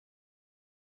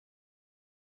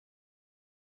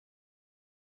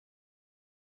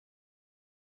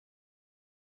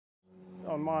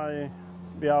On my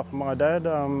behalf of my dad,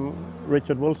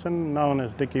 Richard Wilson, known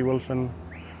as Dickie Wilson,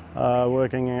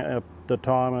 working at the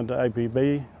time at the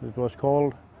APB, it was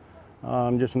called.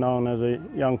 Just known as a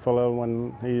young fellow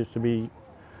when he used to be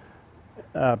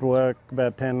at work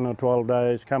about 10 or 12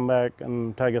 days, come back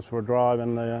and take us for a drive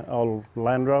in the old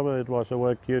Land Rover. It was a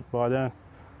work ute by then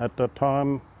at the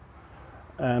time,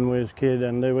 and we was a kid,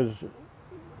 and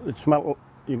it smelled,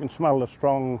 you can smell the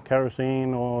strong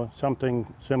kerosene or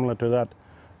something similar to that,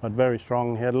 but very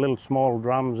strong. He had little small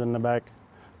drums in the back,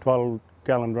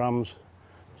 12-gallon drums,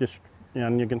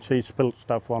 and you can see spilt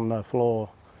stuff on the floor,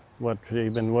 what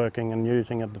he'd been working and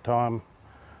using at the time.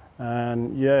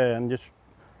 And yeah, and just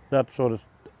that sort of,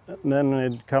 then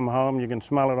he'd come home, you can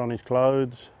smell it on his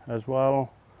clothes as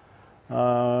well.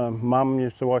 Mum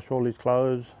used to wash all his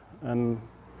clothes, and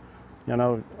you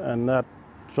know, and that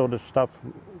sort of stuff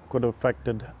could have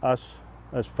affected us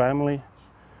as family.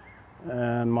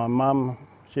 And my mum,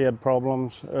 she had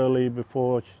problems early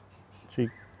before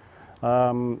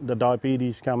the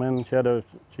diabetes come in.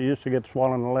 She used to get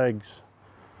swollen legs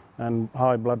and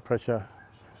high blood pressure,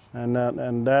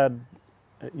 and Dad,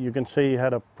 you can see,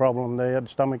 had a problem. They had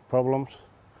stomach problems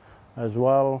as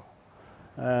well,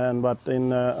 but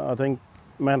I think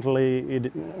mentally,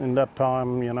 in that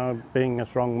time, you know, being a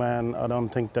strong man, I don't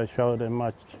think they showed him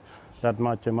that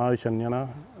much emotion, you know.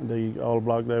 The old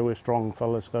bloke, they were strong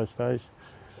fellas those days,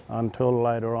 until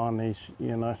later on he's,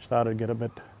 you know, started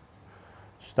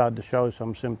to show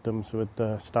some symptoms with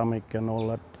the stomach and all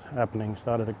that happening,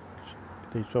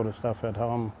 this sort of stuff at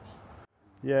home.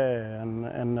 Yeah,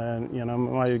 and you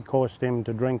know, I caused him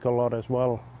to drink a lot as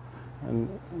well, and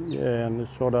yeah, and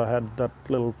sort of had that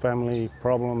little family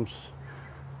problems.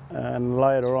 And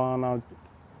later on,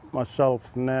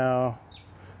 myself now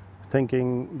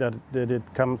thinking that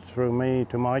it comes through me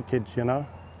to my kids, you know.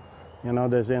 You know,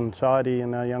 there's anxiety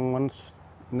in our young ones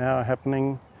now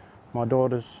happening. My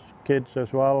daughter's kids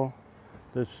as well.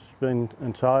 There's been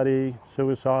anxiety,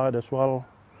 suicide as well.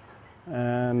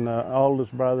 And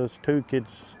oldest brother's 2 kids,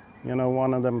 you know,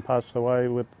 one of them passed away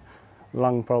with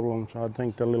lung problems. I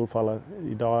think the little fella,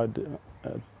 he died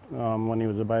when he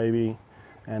was a baby.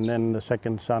 And then the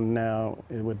second son now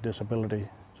with disability.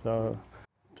 So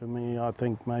to me, I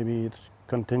think maybe it's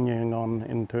continuing on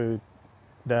into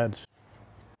Dad's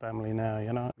family now,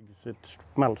 you know, because it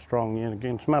smells strong. You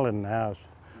can smell it in the house,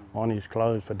 on his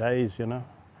clothes for days, you know,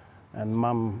 and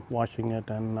Mum washing it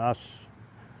and us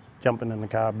jumping in the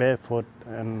car barefoot,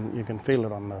 and you can feel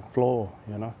it on the floor,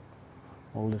 you know,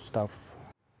 all this stuff.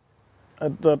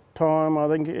 At that time, I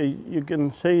think you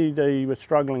can see they were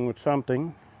struggling with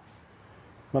something.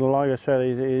 But like I said,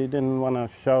 he didn't want to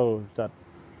show that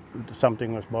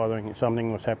something was bothering him,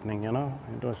 something was happening, you know.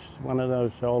 It was one of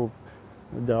those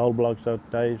the old blokes those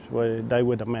days where they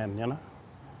were the men, you know.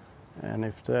 And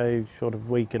if they sort of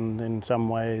weakened in some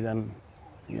way, then,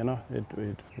 you know,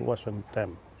 it wasn't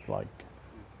them. Like,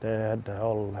 they had to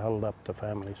hold up the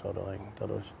family sort of thing.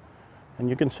 And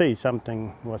you can see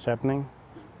something was happening,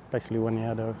 especially when he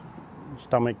had a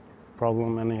stomach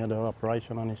problem and he had an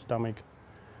operation on his stomach.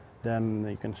 Then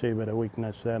you can see a bit of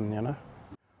weakness then, you know.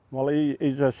 Well,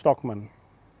 he's a stockman.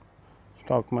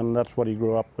 Stockman, that's what he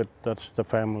grew up with, that's the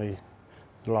family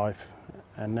life.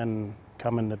 And then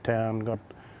coming to town, got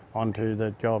onto the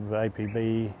job at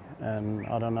APB, and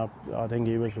I don't know, I think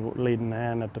he was leading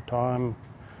hand at the time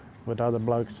with other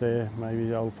blokes there, maybe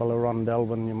the old fellow Ron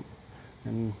Delvin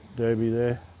in Derby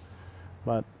there.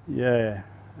 But yeah,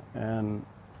 and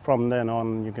from then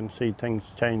on you can see things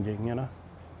changing, you know,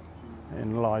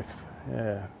 in life,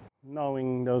 yeah.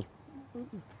 Knowing those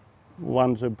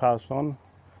ones who passed on,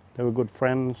 they were good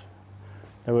friends,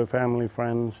 they were family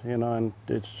friends, you know, and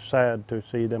it's sad to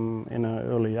see them in an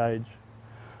early age.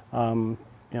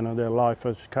 You know, their life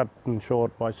was cut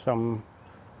short by some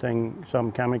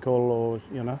chemical, or,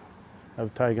 you know,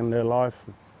 have taken their life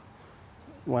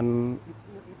when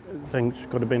things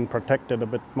could have been protected a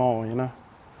bit more, you know,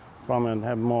 from it, and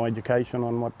have more education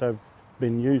on what they've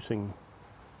been using.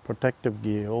 Protective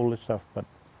gear, all this stuff, but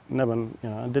never, you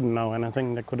know, I didn't know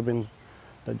anything that could have been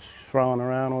just thrown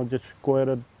around or just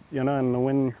squirted, you know, in the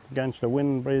wind, against the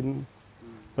wind, breathing,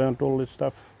 burnt all this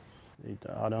stuff.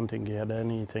 I don't think he had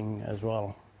anything as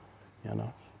well, you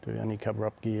know, to any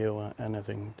cover-up gear or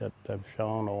anything that they've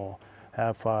shown, or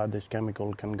how far this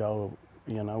chemical can go,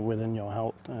 you know, within your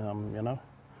health, you know,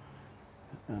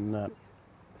 and that,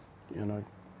 you know,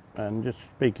 and just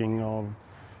speaking of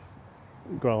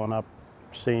growing up,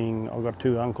 I've got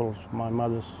 2 uncles, my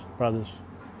mother's brothers,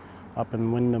 up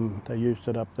in Wyndham. They used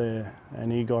it up there,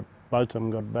 and both of them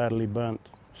got badly burnt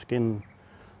skin.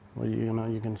 Well, you know,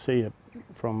 you can see it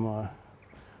from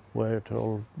where it's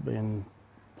all been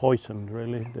poisoned,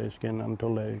 really, their skin,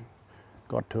 until they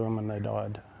got to them and they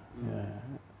died.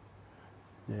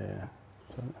 Yeah.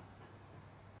 So,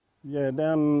 yeah,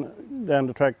 down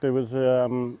the track there was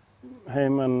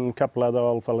him and a couple other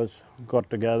old fellas got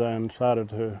together and started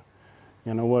to,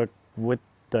 work with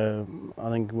I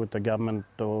think with the government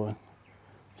or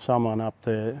someone up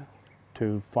there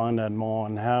to find out more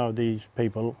on how these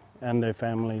people and their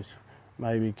families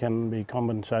maybe can be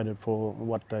compensated for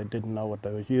what they didn't know what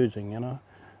they was using,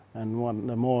 And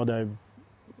the more they've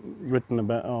written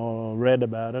about or read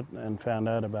about it and found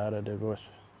out about it,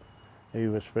 he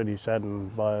was pretty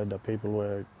saddened by the people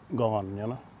were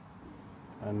gone,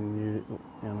 And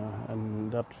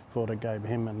and that sort of gave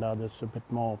him and others a bit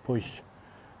more push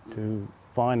to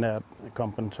find out,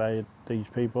 compensate these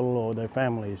people or their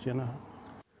families,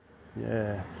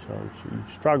 Yeah, so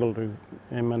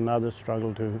him and others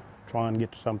struggled to try and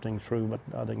get something through, but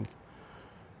I think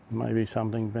maybe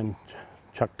something's been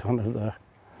chucked under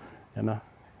the,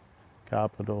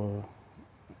 carpet, or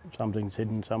something's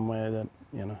hidden somewhere that,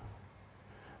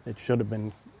 it should have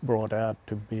been brought out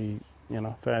to be,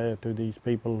 fair to these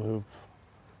people who've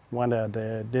went out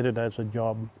there, did it as a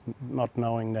job, not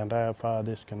knowing that how far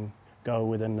this can go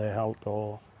within their health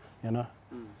or,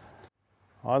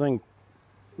 I think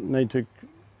need to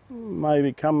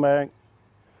maybe come back,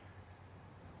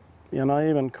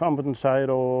 even compensate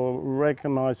or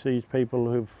recognise these people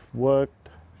who've worked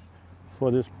for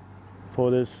this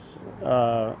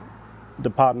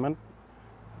department,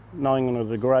 knowing it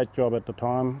was a great job at the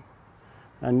time,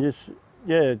 and just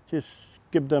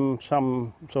give them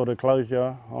some sort of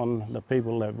closure on the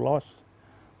people they've lost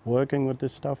working with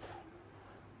this stuff.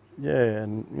 Yeah,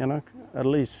 and at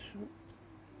least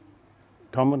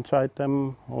compensate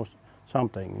them or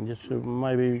something, and just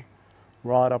maybe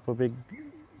write up a big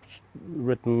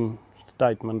written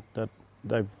statement that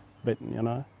they've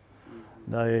been,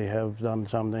 they have done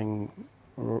something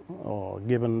or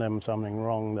given them something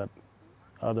wrong that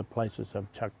other places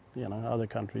have chucked, other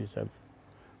countries have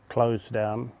closed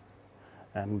down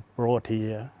and brought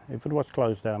here. If it was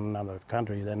closed down in another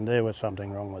country, then there was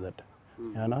something wrong with it,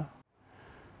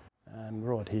 and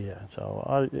brought here.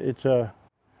 So it's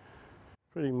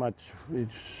pretty much,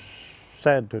 it's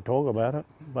sad to talk about it,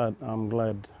 but I'm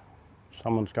glad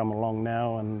someone's come along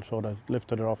now and sort of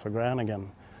lifted it off the ground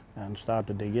again and start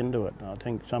to dig into it. I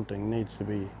think something needs to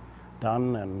be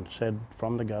done and said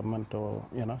from the government or,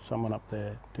 someone up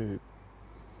there to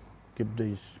give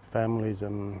these families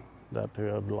and that who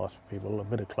have lost people a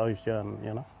bit of closure,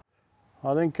 and,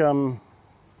 I think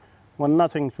when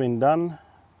nothing's been done,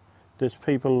 there's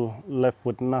people left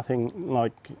with nothing,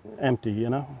 like empty,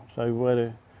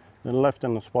 So they're left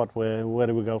in a spot where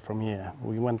do we go from here?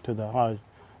 We went to the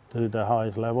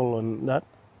highest level and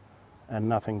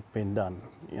nothing's been done.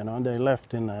 They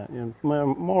left in a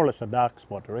more or less a dark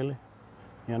spot, really.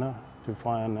 To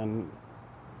find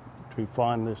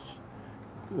this,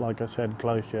 like I said,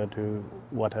 closure to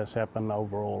what has happened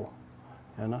overall.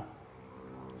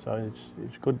 So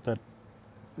it's good that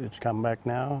it's come back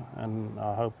now, and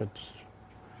I hope it's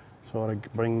sort of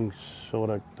brings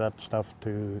that stuff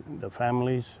to the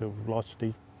families who've lost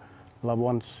these loved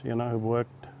ones, who've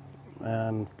worked,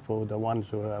 and for the ones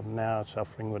who are now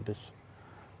suffering with this,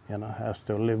 has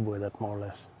to live with it more or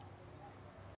less.